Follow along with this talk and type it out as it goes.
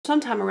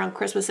sometime around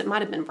Christmas. It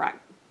might have been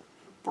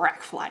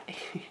Black Friday.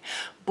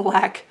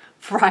 Black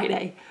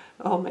Friday.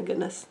 Oh my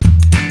goodness.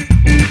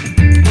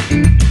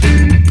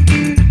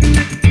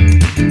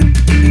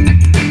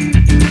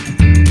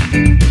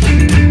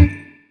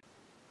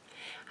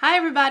 Hi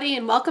everybody,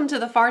 and welcome to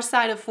the far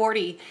side of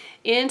 40.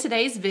 In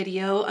today's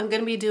video, I'm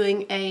going to be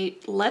doing a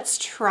let's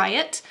try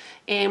it,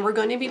 and we're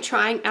going to be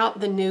trying out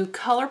the new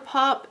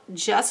Colourpop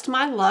Just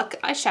My Luck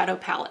eyeshadow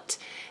palette.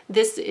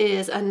 This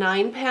is a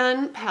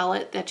 9-pan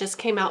palette that just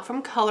came out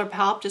from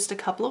Colourpop just a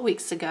couple of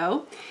weeks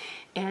ago,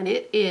 and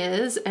it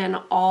is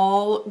an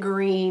all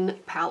green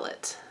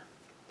palette.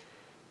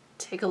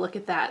 Take a look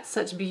at that.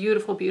 Such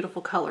beautiful,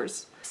 beautiful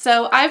colors.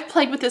 So I've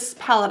played with this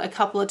palette a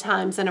couple of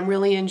times and I'm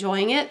really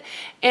enjoying it.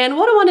 And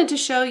what I wanted to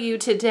show you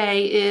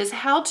today is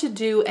how to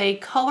do a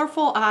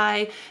colorful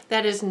eye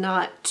that is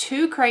not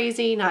too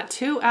crazy, not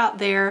too out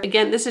there.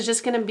 Again, this is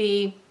just going to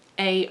be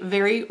a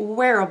very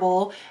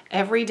wearable,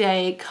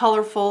 everyday,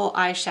 colorful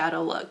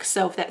eyeshadow look.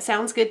 So if that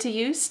sounds good to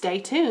you, stay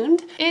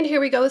tuned. And here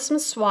we go with some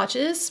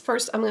swatches.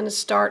 First, I'm going to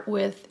start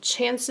with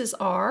Chances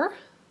Are.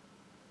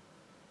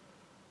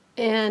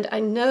 And I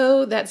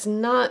know that's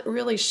not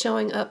really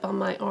showing up on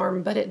my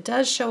arm, but it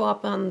does show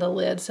up on the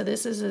lid. So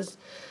this is a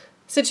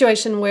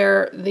situation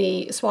where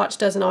the swatch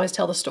doesn't always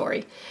tell the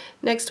story.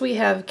 Next we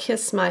have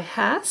Kiss My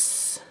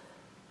Ass.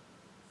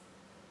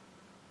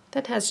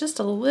 That has just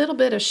a little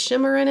bit of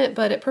shimmer in it,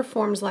 but it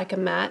performs like a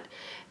matte.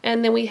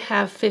 And then we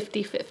have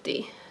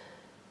 50/50.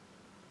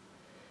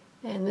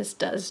 And this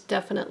does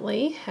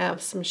definitely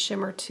have some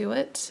shimmer to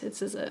it.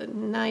 This is a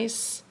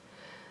nice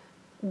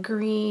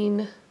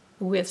green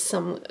with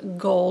some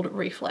gold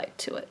reflect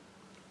to it.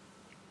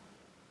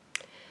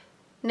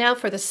 Now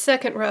for the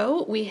second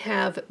row, we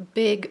have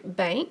Big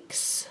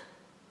Banks,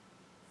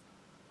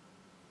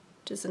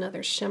 which is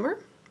another shimmer.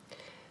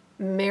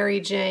 Mary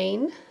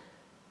Jane.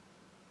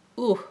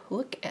 Ooh,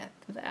 look at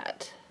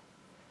that.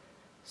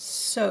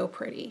 So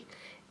pretty.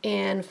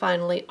 And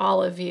finally,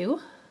 All of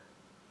You.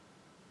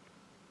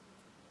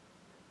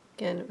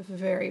 Again,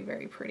 very,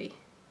 very pretty.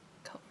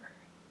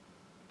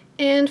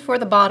 And for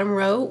the bottom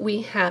row,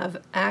 we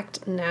have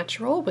Act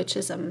Natural, which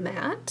is a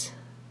matte.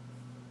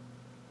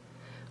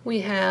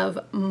 We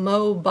have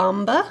Mo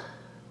Bamba,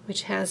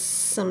 which has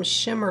some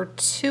shimmer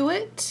to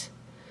it.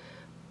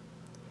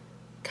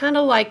 Kind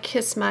of like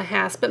Kiss My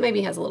Ass, but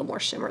maybe has a little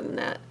more shimmer than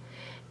that.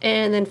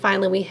 And then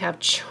finally we have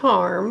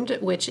Charmed,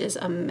 which is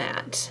a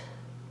matte.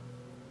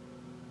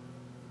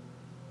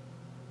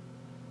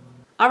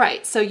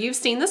 Alright, so you've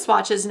seen the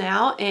swatches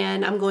now,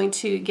 and I'm going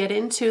to get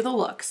into the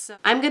looks.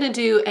 I'm going to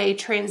do a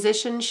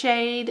transition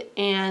shade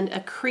and a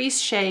crease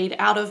shade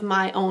out of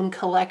my own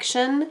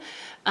collection.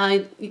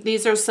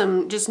 These are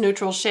some just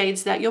neutral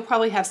shades that you'll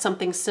probably have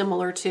something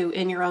similar to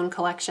in your own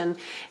collection.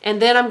 And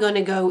then I'm going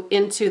to go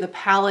into the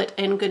palette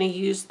and I'm going to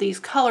use these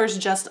colors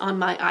just on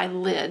my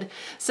eyelid.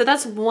 So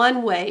that's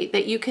one way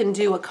that you can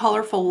do a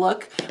colorful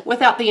look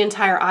without the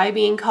entire eye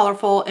being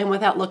colorful and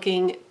without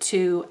looking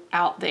too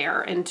out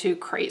there and too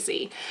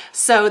crazy.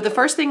 So the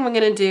first thing we're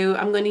going to do,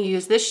 I'm going to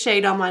use this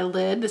shade on my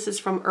lid. This is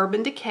from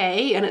Urban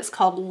Decay and it's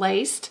called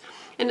Laced,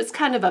 and it's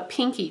kind of a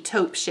pinky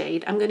taupe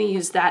shade. I'm going to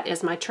use that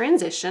as my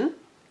transition.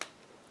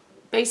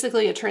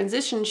 Basically, a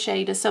transition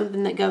shade is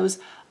something that goes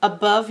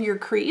above your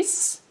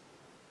crease.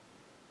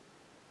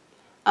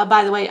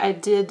 By the way, I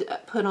did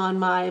put on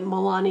my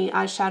Milani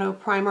eyeshadow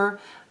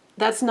primer.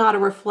 That's not a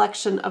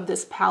reflection of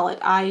this palette.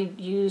 I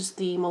use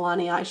the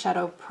Milani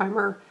eyeshadow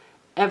primer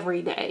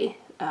every day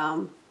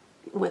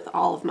with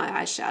all of my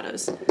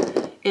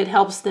eyeshadows. It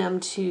helps them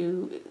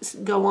to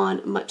go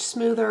on much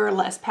smoother,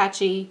 less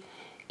patchy,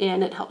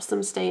 and it helps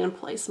them stay in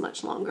place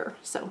much longer.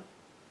 So.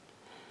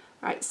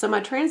 Alright, so my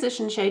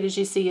transition shade, as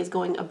you see, is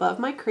going above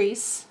my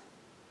crease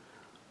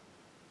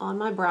on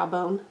my brow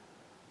bone.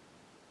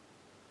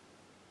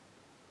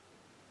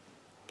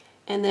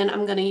 And then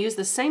I'm going to use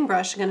the same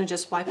brush. I'm going to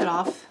just wipe it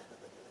off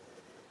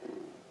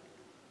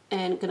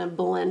and going to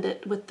blend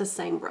it with the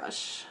same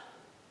brush.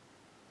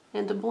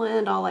 And to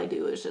blend, all I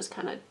do is just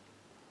kind of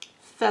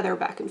feather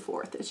back and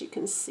forth, as you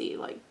can see,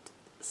 like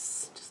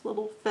just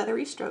little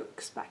feathery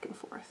strokes back and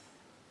forth.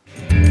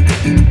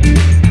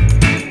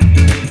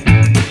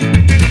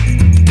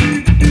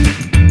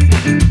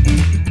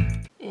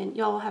 And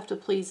y'all have to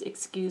please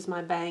excuse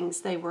my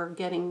bangs. They were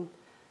getting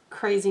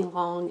crazy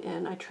long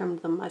and I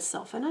trimmed them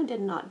myself, and I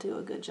did not do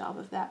a good job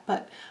of that,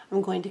 but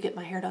I'm going to get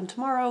my hair done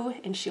tomorrow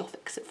and she'll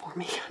fix it for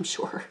me, I'm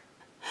sure.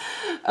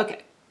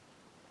 Okay,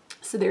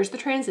 so there's the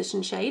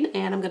transition shade,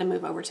 and I'm going to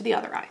move over to the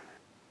other eye.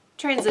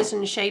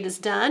 Transition shade is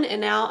done,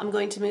 and now I'm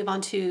going to move on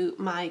to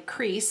my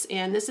crease,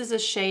 and this is a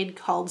shade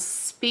called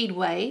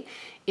Speedway.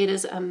 It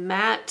is a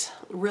matte,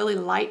 really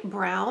light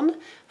brown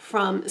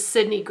from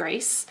Sydney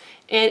Grace,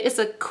 and it's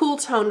a cool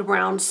toned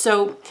brown.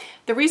 So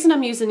the reason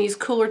I'm using these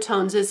cooler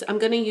tones is I'm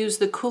going to use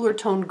the cooler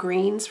toned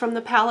greens from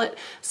the palette,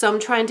 so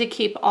I'm trying to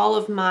keep all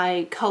of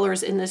my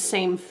colors in the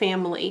same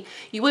family.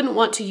 You wouldn't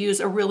want to use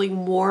a really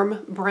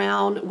warm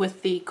brown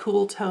with the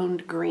cool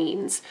toned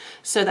greens,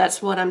 so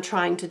that's what I'm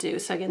trying to do.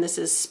 So again, this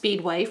is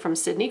Speedway from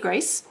Sydney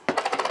Grace.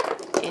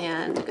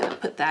 And I'm gonna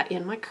put that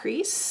in my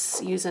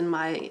crease using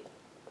my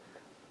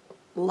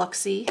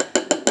Luxie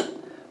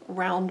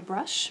round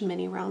brush,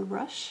 mini round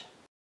brush.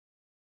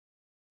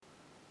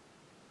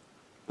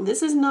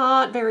 This is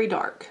not very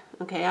dark,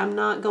 okay? I'm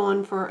not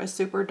going for a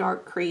super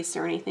dark crease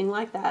or anything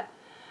like that.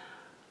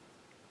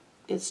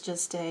 It's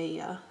just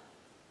a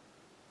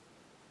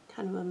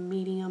kind of a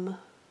medium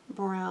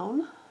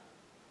brown,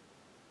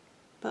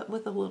 but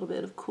with a little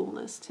bit of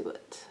coolness to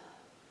it.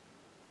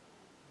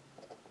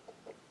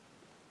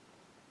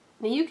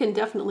 Now you can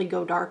definitely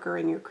go darker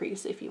in your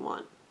crease if you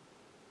want.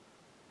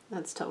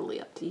 That's totally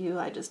up to you.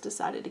 I just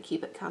decided to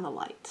keep it kind of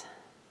light.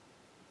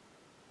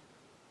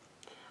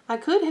 I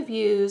could have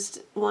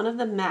used one of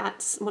the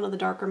mattes, one of the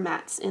darker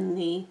mattes in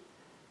the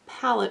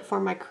palette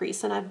for my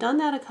crease, and I've done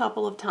that a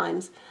couple of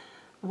times.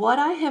 What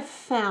I have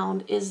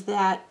found is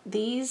that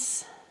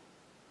these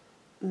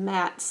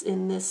mattes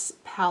in this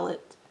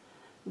palette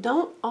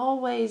don't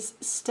always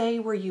stay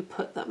where you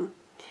put them.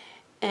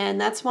 And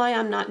that's why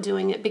I'm not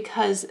doing it,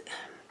 because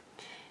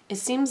it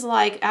seems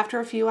like after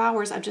a few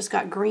hours I've just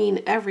got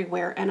green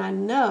everywhere, and I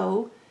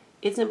know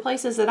it's in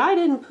places that I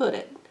didn't put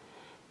it.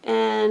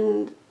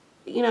 And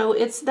you know,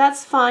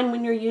 that's fine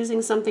when you're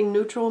using something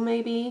neutral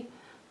maybe,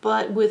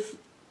 but with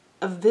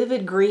a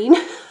vivid green,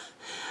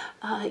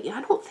 yeah,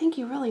 I don't think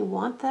you really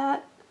want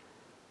that.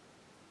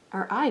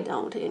 Or I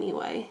don't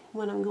anyway,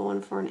 when I'm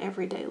going for an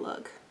everyday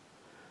look.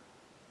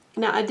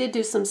 Now, I did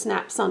do some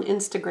snaps on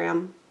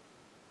Instagram,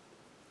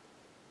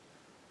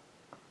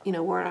 you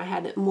know, where I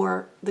had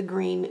more, the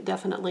green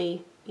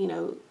definitely, you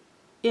know,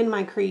 in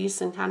my crease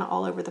and kind of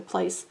all over the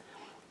place.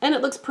 And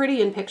it looks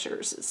pretty in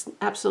pictures. It's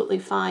absolutely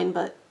fine,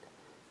 but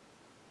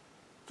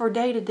for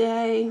day to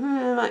day,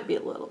 it might be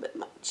a little bit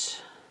much.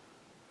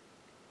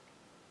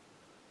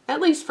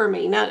 At least for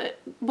me. Now,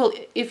 well,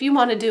 if you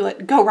want to do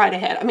it, go right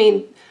ahead. I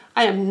mean,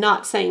 I am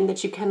not saying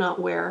that you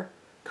cannot wear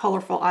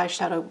colorful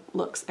eyeshadow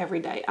looks every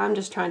day. I'm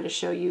just trying to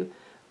show you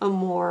a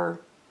more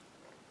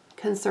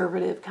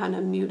conservative, kind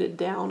of muted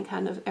down,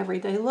 kind of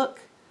everyday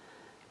look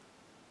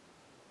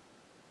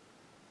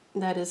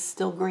that is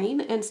still green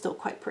and still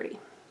quite pretty.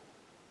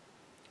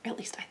 At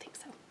least I think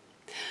so.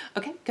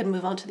 Okay, gonna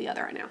move on to the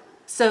other eye now.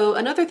 So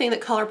another thing that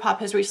Colourpop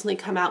has recently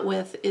come out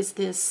with is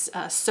this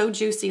So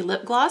Juicy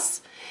lip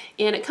gloss,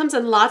 and it comes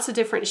in lots of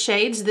different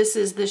shades. This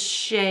is the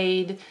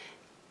shade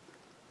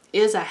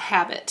Is a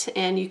Habit,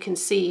 and you can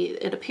see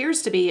it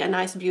appears to be a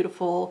nice,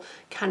 beautiful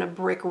kind of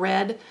brick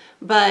red,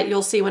 but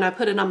you'll see when I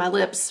put it on my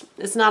lips,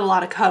 it's not a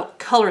lot of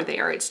color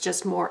there. It's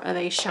just more of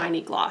a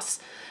shiny gloss,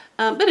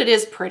 but it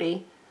is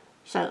pretty.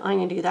 So I'm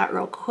gonna do that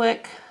real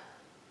quick,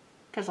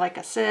 because like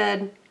I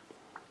said,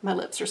 my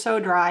lips are so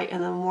dry,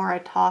 and the more I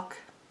talk,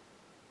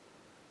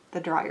 the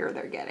drier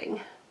they're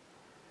getting.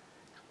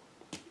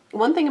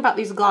 One thing about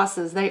these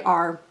glosses, they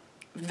are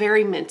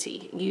very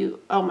minty.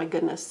 Oh my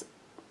goodness.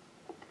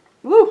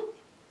 Woo!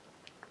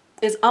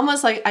 It's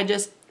almost like I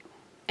just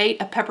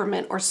ate a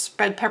peppermint or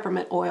spread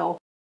peppermint oil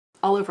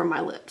all over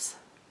my lips.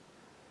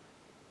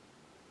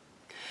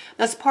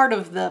 That's part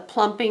of the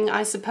plumping,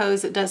 I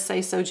suppose. It does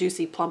say So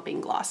Juicy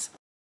plumping gloss.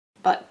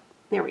 But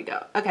there we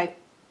go. Okay,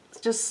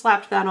 just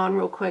slapped that on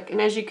real quick. And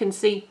as you can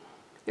see,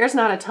 there's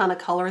not a ton of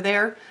color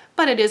there,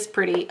 but it is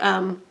pretty.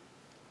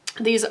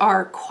 These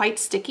are quite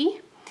sticky,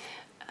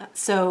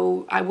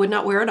 so I would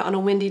not wear it on a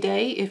windy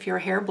day if your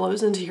hair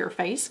blows into your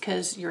face,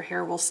 because your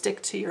hair will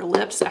stick to your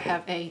lips. I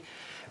have a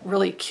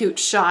really cute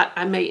shot.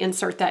 I may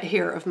insert that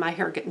here of my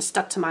hair getting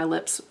stuck to my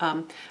lips.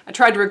 I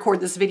tried to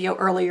record this video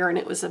earlier and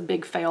it was a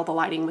big fail. The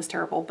lighting was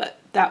terrible, but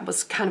that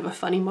was kind of a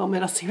funny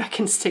moment. I'll see if I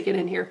can stick it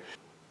in here.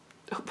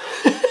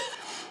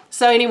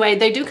 So anyway,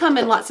 they do come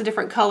in lots of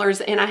different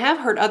colors, and I have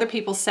heard other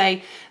people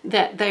say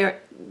that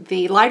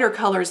the lighter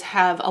colors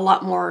have a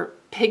lot more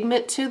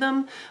pigment to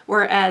them,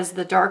 whereas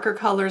the darker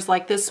colors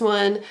like this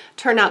one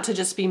turn out to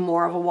just be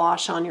more of a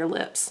wash on your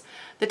lips.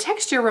 The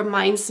texture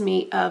reminds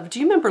me of,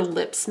 do you remember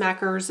lip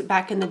smackers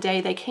back in the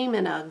day? They came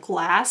in a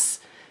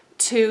glass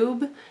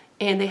tube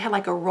and they had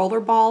like a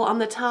roller ball on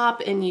the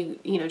top, and you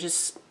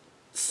just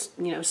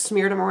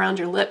smeared them around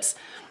your lips.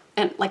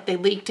 And like they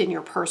leaked in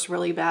your purse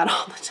really bad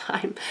all the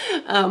time.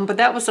 But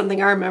that was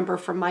something I remember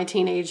from my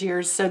teenage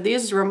years. So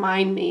these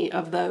remind me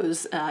of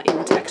those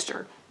in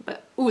texture.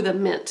 But, ooh, the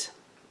mint.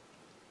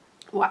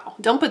 Wow.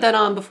 Don't put that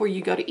on before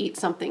you go to eat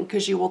something,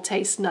 because you will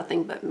taste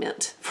nothing but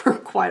mint for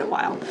quite a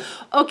while.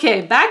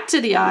 Okay, back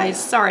to the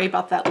eyes. Sorry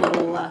about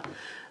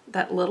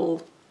that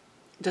little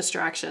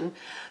distraction.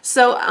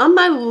 So on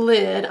my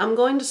lid, I'm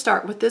going to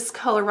start with this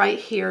color right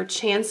here,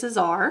 Chances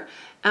Are.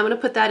 I'm going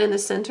to put that in the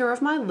center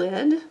of my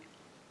lid.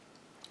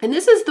 And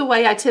this is the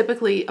way I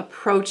typically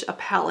approach a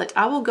palette.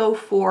 I will go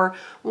for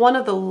one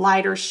of the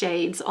lighter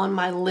shades on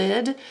my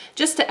lid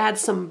just to add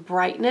some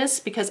brightness,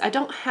 because I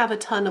don't have a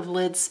ton of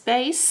lid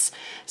space.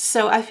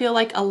 So I feel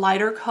like a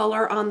lighter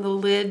color on the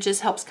lid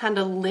just helps kind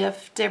of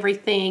lift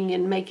everything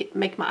and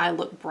make my eye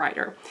look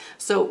brighter.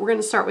 So we're going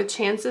to start with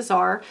Chances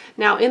Are.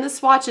 Now in the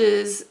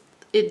swatches,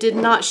 it did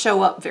not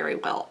show up very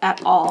well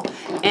at all.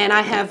 And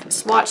I have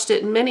swatched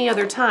it many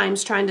other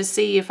times trying to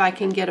see if I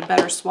can get a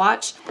better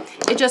swatch.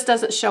 It just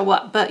doesn't show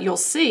up, but you'll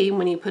see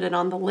when you put it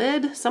on the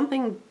lid,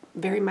 something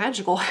very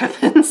magical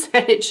happens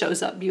and it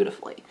shows up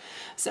beautifully.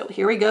 So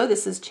here we go.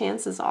 This is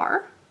Chances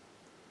Are.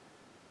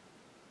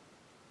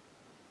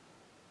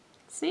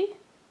 See?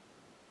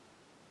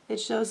 It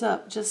shows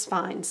up just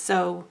fine.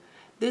 So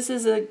this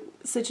is a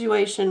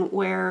situation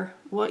where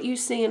what you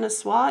see in a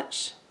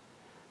swatch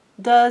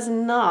does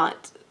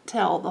not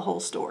tell the whole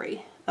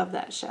story of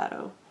that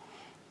shadow.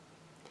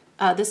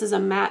 This is a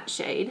matte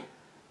shade.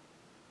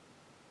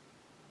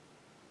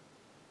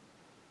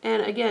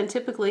 And again,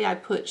 typically I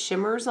put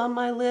shimmers on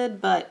my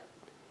lid, but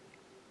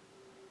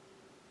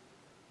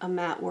a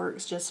matte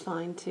works just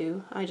fine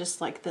too. I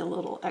just like the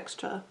little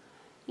extra,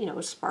 you know,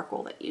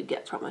 sparkle that you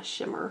get from a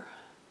shimmer.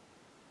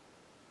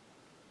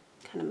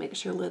 Kind of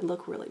makes your lid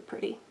look really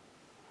pretty.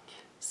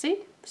 See?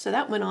 So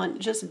that went on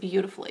just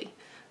beautifully.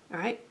 All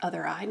right,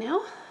 other eye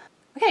now.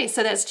 Okay,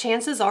 so that's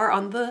Chances Are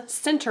on the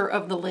center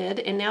of the lid,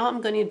 and now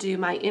I'm going to do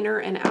my inner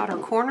and outer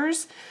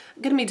corners.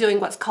 I'm going to be doing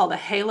what's called a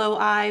halo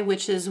eye,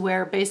 which is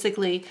where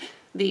basically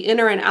the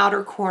inner and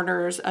outer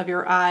corners of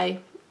your eye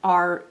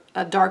are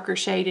a darker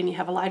shade and you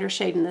have a lighter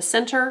shade in the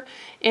center.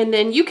 And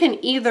then you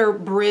can either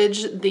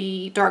bridge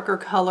the darker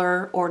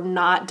color or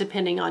not,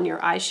 depending on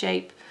your eye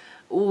shape.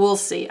 We'll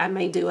see. I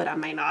may do it, I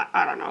may not.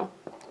 I don't know.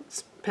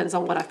 It depends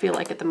on what I feel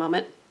like at the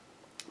moment.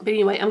 But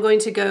anyway, I'm going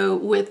to go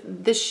with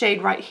this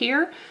shade right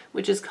here,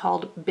 which is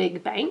called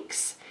Big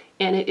Banks,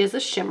 and it is a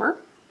shimmer.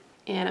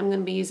 And I'm going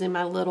to be using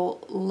my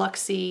little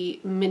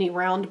Luxie mini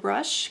round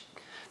brush.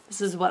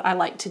 This is what I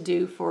like to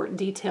do for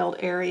detailed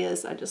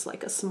areas. I just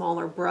like a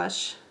smaller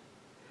brush.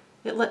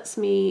 It lets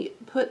me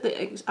put the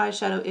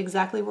eyeshadow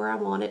exactly where I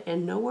want it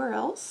and nowhere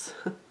else.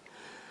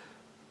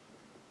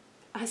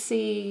 I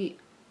see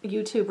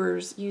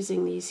YouTubers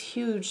using these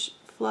huge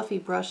fluffy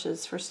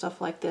brushes for stuff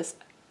like this.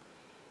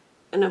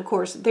 And of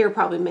course, they're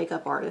probably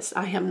makeup artists.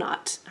 I am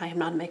not. I am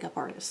not a makeup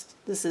artist.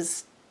 This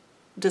is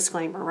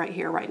disclaimer right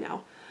here, right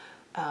now.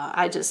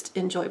 I just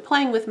enjoy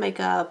playing with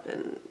makeup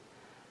and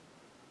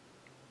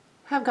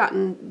have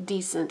gotten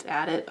decent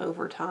at it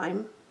over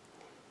time.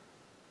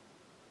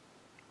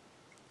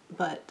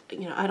 But,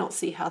 you know, I don't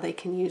see how they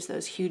can use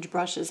those huge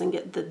brushes and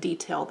get the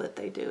detail that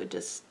they do. It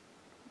just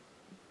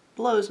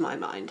blows my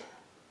mind.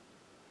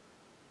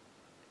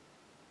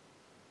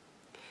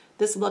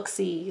 This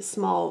Luxie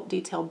small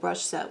detail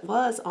brush set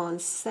was on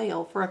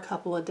sale for a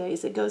couple of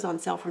days. It goes on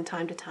sale from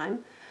time to time.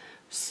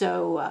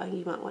 So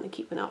you might want to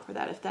keep an eye out for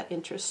that if that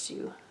interests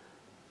you.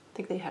 I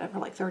think they had it for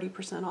like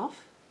 30%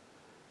 off.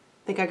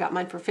 I think I got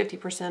mine for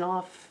 50%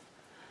 off.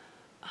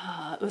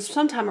 It was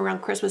sometime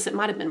around Christmas. It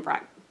might have been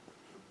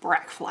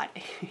Black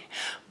Friday.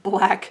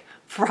 Black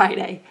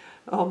Friday.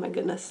 Oh my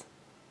goodness.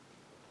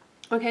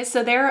 Okay,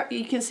 so there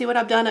you can see what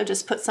I've done. I've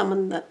just put some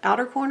in the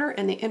outer corner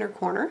and the inner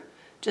corner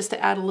just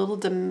to add a little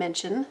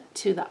dimension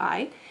to the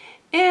eye.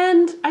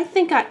 And I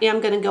think I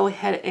am going to go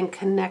ahead and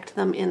connect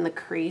them in the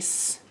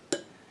crease.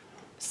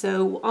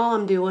 So all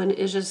I'm doing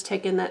is just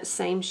taking that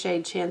same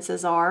shade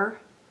Chances Are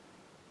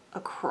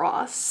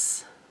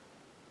across.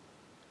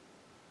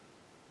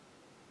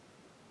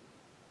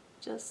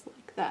 Just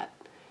like that.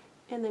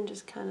 And then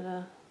just kind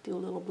of do a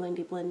little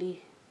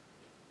blendy.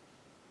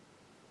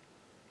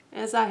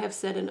 As I have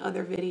said in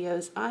other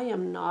videos, I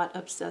am not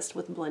obsessed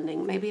with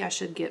blending. Maybe I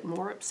should get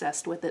more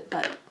obsessed with it,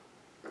 but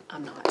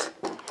I'm not.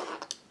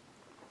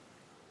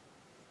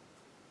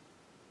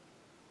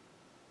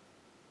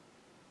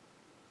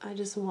 I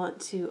just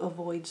want to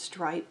avoid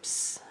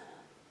stripes.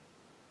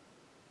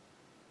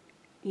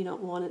 You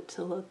don't want it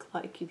to look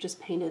like you've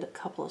just painted a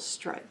couple of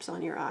stripes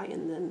on your eye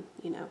and then,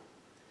 you know,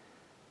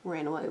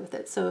 ran away with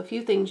it. So a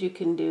few things you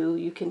can do.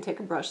 You can take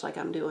a brush like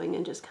I'm doing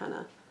and just kind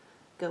of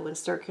go in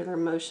circular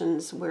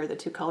motions where the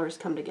two colors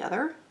come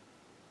together.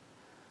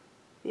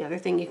 The other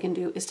thing you can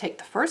do is take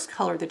the first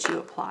color that you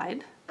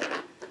applied.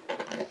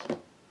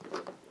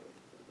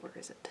 Where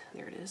is it?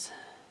 There it is.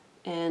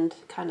 And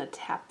kind of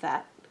tap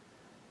that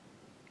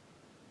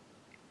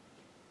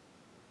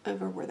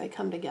over where they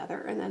come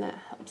together, and then it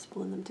helps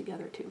blend them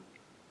together too.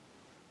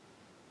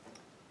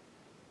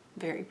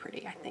 Very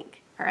pretty, I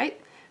think. All right,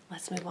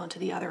 let's move on to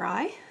the other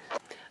eye.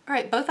 All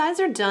right, both eyes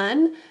are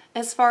done.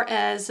 As far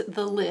as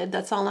the lid,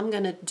 that's all I'm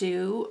going to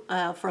do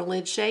for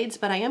lid shades,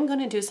 but I am going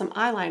to do some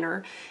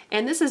eyeliner.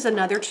 And this is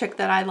another trick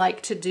that I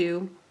like to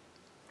do.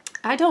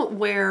 I don't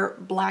wear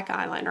black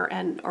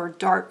eyeliner or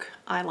dark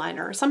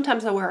eyeliner.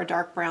 Sometimes I wear a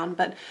dark brown,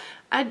 but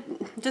I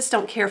just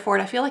don't care for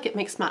it. I feel like it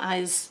makes my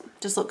eyes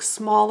just look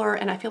smaller,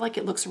 and I feel like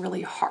it looks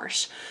really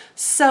harsh.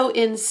 So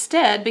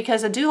instead,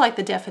 because I do like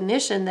the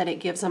definition that it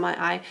gives on my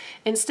eye,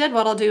 instead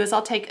what I'll do is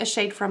I'll take a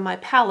shade from my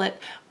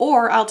palette,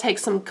 or I'll take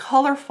some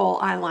colorful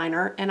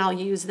eyeliner and I'll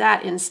use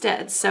that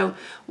instead. So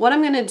what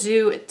I'm going to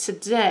do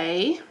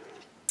today,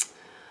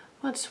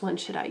 which one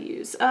should I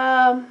use?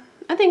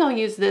 I think I'll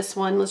use this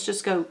one. Let's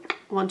just go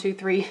 1, 2,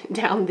 3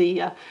 down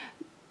the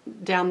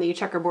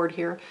checkerboard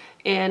here,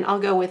 and I'll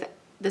go with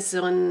this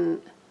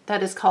one,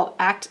 that is called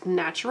Act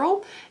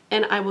Natural,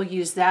 and I will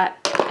use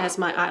that as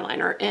my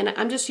eyeliner. And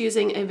I'm just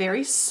using a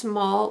very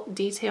small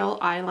detail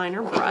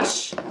eyeliner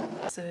brush.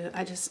 So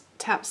I just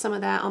tap some of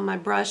that on my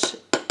brush,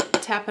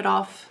 tap it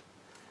off.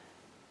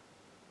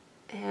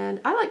 And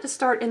I like to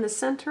start in the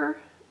center.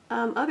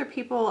 Other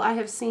people I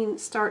have seen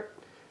start,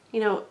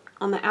 you know,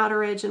 on the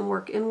outer edge and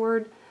work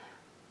inward.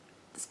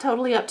 It's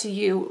totally up to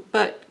you,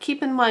 but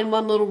keep in mind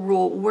one little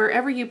rule.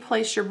 Wherever you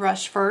place your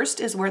brush first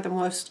is where the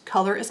most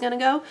color is going to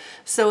go.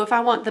 So if I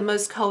want the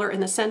most color in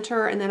the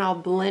center and then I'll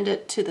blend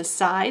it to the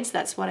sides,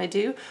 that's what I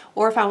do.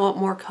 Or if I want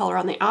more color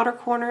on the outer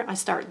corner, I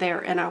start there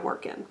and I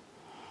work in.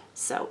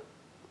 So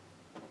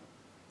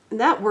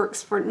that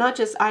works for not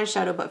just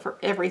eyeshadow, but for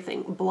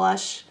everything.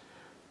 Blush,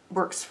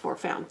 works for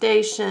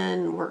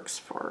foundation, works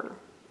for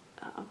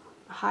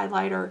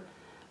highlighter.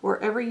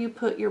 Wherever you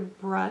put your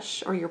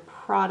brush or your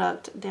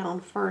product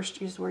down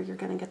first is where you're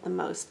going to get the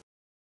most.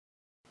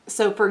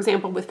 So for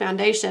example, with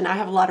foundation, I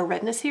have a lot of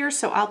redness here,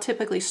 so I'll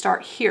typically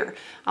start here.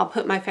 I'll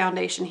put my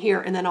foundation here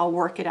and then I'll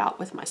work it out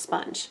with my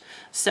sponge.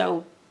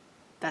 So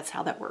that's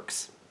how that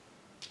works.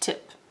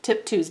 Tip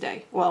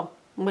Tuesday. Well,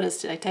 what is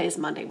today? Today is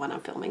Monday when I'm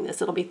filming this.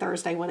 It'll be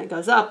Thursday when it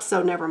goes up,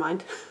 so never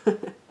mind.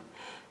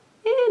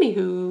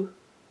 Anywho.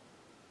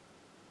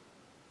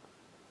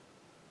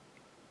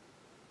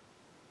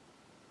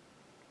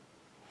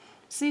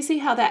 So you see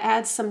how that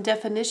adds some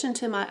definition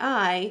to my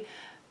eye,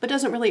 but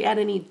doesn't really add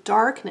any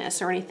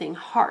darkness or anything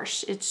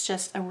harsh. It's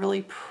just a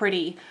really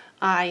pretty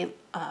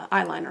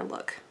eyeliner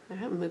look. I'm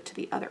going to move to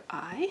the other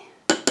eye.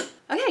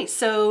 Okay,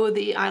 so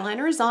the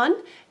eyeliner is on,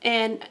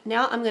 and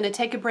now I'm going to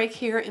take a break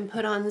here and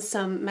put on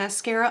some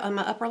mascara on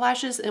my upper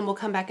lashes, and we'll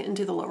come back and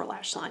do the lower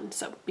lash line.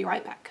 So be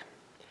right back.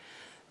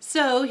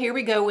 So here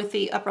we go with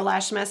the upper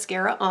lash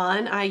mascara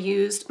on. I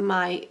used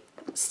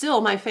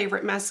still my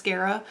favorite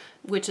mascara,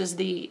 which is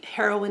the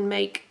Heroin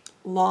Make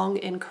Long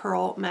and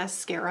Curl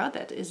Mascara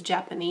that is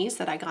Japanese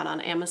that I got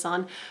on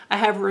Amazon. I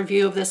have a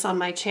review of this on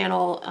my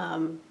channel,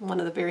 one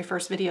of the very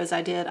first videos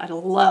I did. I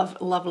love,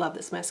 love, love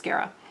this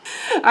mascara.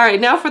 All right,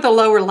 now for the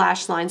lower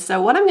lash line.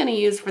 So what I'm going to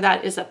use for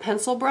that is a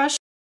pencil brush,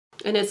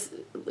 and it's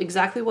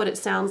exactly what it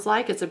sounds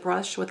like. It's a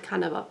brush with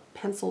kind of a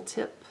pencil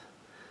tip.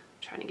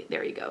 I'm trying to get,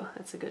 there you go.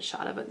 That's a good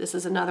shot of it. This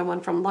is another one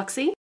from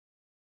Luxie.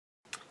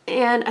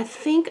 And I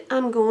think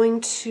I'm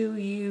going to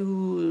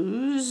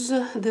use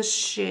the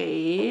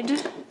shade,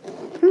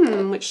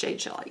 which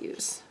shade shall I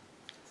use?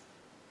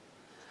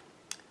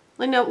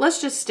 No, let's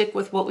just stick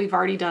with what we've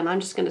already done. I'm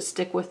just going to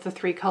stick with the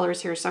 3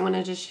 colors here. So I'm going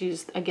to just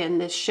use, again,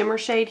 this shimmer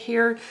shade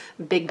here,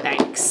 Big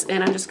Banks.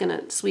 And I'm just going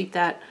to sweep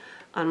that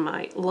on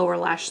my lower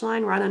lash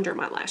line right under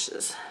my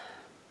lashes.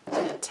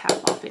 And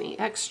tap off any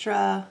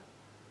extra.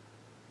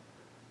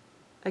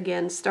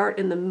 Again, start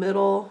in the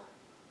middle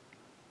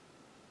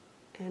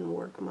and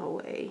work my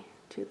way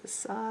to the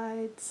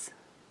sides.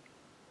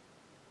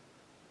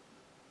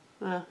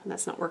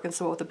 That's not working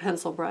so well with the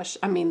pencil brush.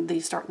 I mean the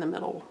start in the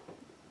middle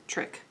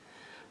trick.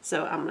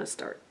 So I'm going to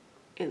start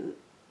in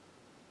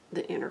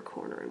the inner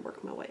corner and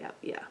work my way up.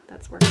 Yeah,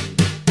 that's working.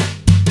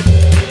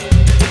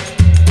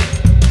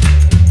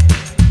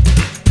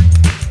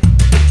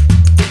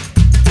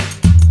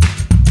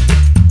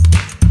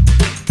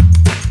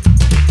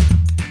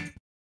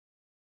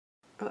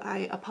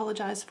 I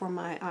apologize for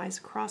my eyes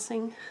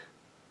crossing.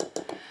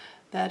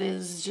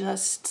 That's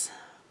just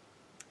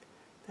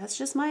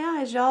my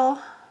eyes, y'all.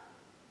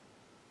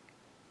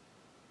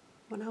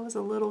 When I was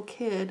a little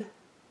kid,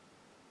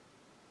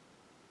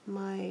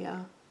 my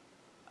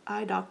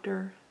eye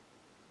doctor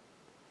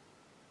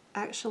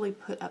actually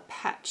put a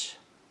patch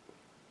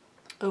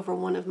over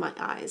one of my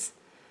eyes.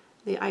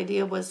 The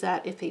idea was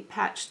that if he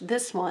patched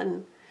this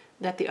one,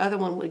 that the other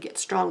one would get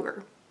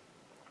stronger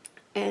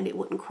and it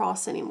wouldn't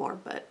cross anymore,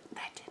 but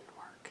that didn't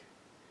work.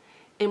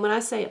 And when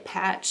I say a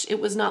patch, it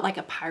was not like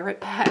a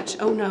pirate patch.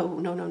 Oh no,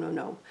 no, no, no,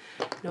 no.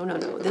 No, no,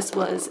 no. This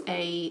was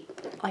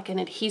like an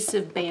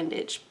adhesive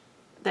bandage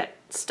that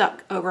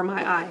stuck over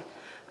my eye.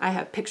 I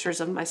have pictures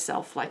of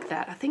myself like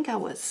that. I think I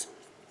was,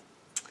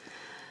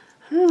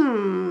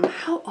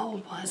 how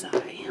old was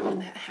I when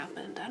that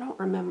happened? I don't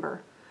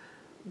remember.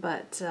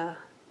 But, I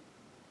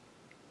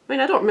mean,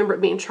 I don't remember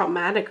it being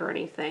traumatic or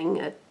anything.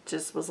 It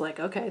just was like,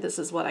 okay, this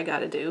is what I got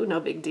to do. No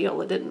big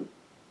deal. It didn't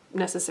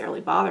necessarily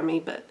bother me,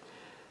 but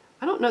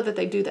I don't know that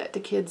they do that to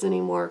kids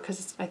anymore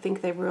because I think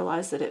they've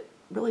realized that it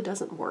really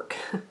doesn't work.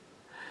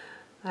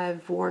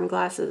 I've worn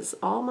glasses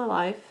all my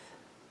life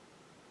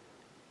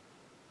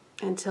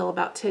until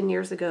about 10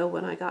 years ago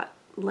when I got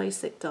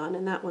LASIK done,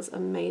 and that was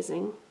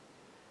amazing.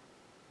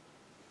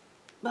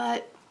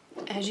 But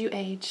as you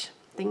age,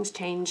 things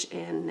change,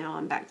 and now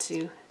I'm back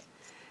to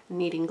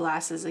needing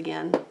glasses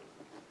again.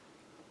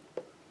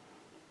 I'm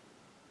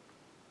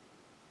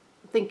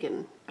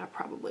thinking I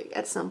probably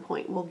at some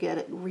point will get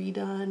it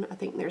redone. I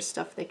think there's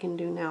stuff they can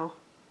do now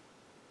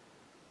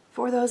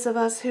for those of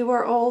us who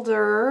are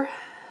older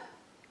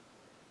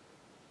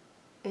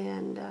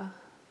and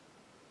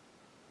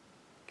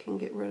can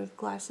get rid of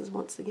glasses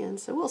once again.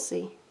 So we'll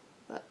see.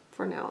 But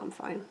for now I'm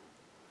fine.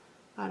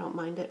 I don't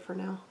mind it for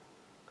now.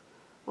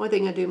 Only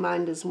thing I do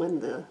mind is when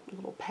the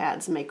little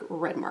pads make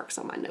red marks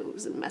on my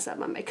nose and mess up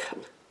my makeup.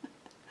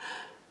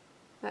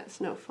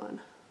 That's no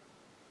fun.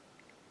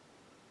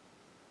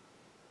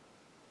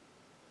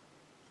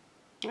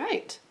 All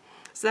right,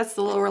 so that's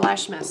the lower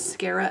lash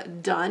mascara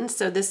done.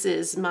 So this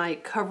is my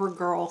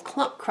CoverGirl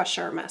Clump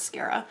Crusher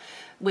mascara,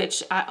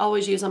 which I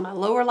always use on my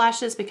lower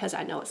lashes because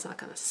I know it's not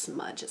going to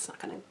smudge. It's not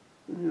going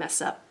to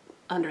mess up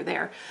under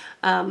there.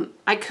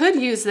 I could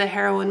use the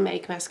Heroin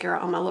Make mascara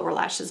on my lower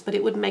lashes, but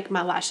it would make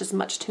my lashes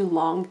much too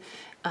long,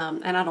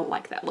 and I don't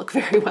like that look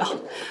very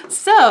well.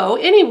 So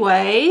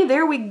anyway,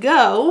 there we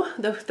go,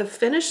 the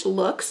finished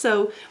look.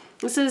 So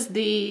this is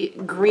the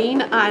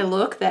green eye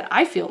look that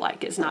I feel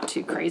like is not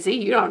too crazy.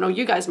 You don't know,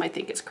 you guys might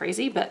think it's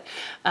crazy, but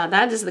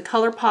that is the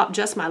Colourpop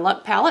Just My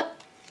Luck palette.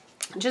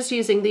 Just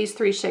using these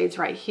 3 shades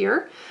right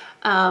here.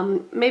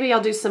 Maybe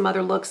I'll do some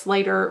other looks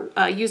later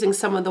using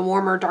some of the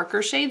warmer,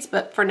 darker shades,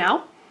 but for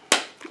now,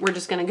 we're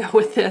just gonna go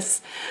with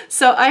this.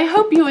 So I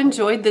hope you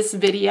enjoyed this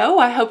video.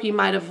 I hope you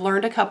might have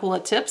learned a couple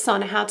of tips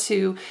on how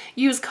to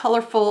use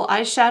colorful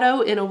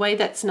eyeshadow in a way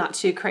that's not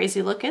too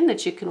crazy looking,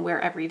 that you can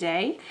wear every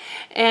day.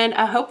 And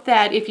I hope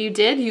that if you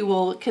did, you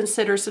will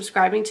consider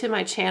subscribing to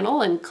my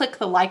channel and click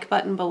the like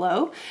button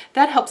below.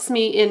 That helps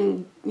me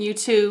in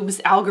YouTube's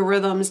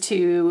algorithms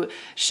to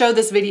show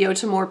this video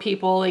to more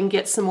people and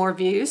get some more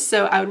views.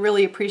 So I would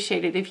really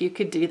appreciate it if you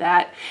could do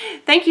that.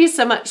 Thank you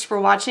so much for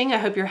watching. I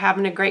hope you're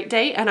having a great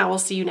day, and I will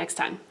see you next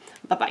time.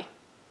 Bye-bye.